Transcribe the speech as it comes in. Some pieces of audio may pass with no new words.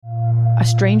a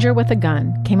stranger with a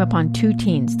gun came upon 2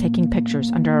 teens taking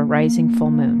pictures under a rising full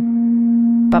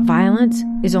moon. But violence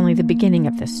is only the beginning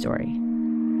of this story.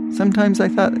 Sometimes I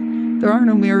thought, there are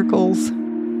no miracles.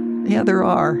 Yeah, there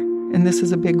are, and this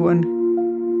is a big one.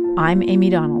 I'm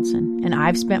Amy Donaldson, and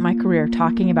I've spent my career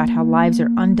talking about how lives are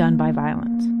undone by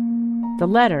violence. The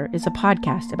Letter is a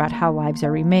podcast about how lives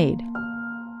are remade.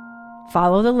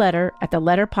 Follow The Letter at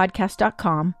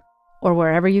theletterpodcast.com or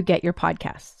wherever you get your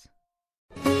podcasts.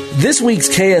 This week's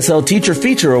KSL Teacher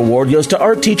Feature Award goes to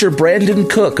art teacher Brandon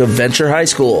Cook of Venture High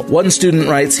School. One student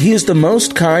writes, "He is the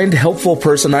most kind, helpful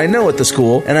person I know at the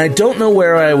school, and I don't know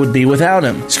where I would be without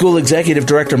him." School Executive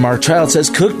Director Mark Child says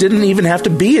Cook didn't even have to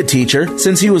be a teacher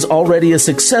since he was already a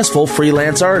successful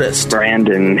freelance artist.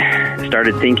 Brandon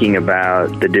started thinking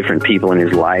about the different people in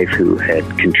his life who had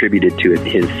contributed to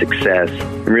his success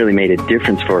and really made a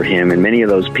difference for him, and many of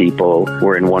those people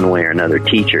were in one way or another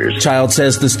teachers. Child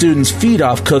says the students feed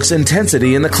off Cook's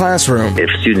intensity in the classroom. If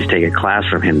students take a class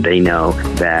from him, they know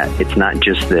that it's not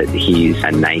just that he's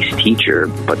a nice teacher,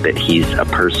 but that he's a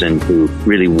person who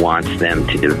really wants them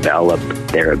to develop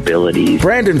their abilities.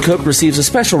 Brandon Cook receives a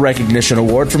special recognition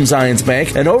award from Zions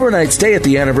Bank, an overnight stay at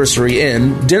the Anniversary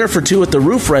Inn, dinner for 2 at the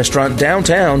Roof Restaurant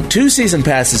downtown, 2 season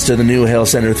passes to the new Hale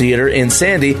Center Theater in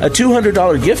Sandy, a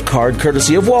 $200 gift card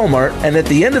courtesy of Walmart, and at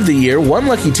the end of the year, one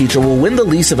lucky teacher will win the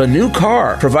lease of a new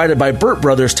car provided by Burt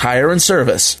Bros Tire and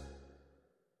Service.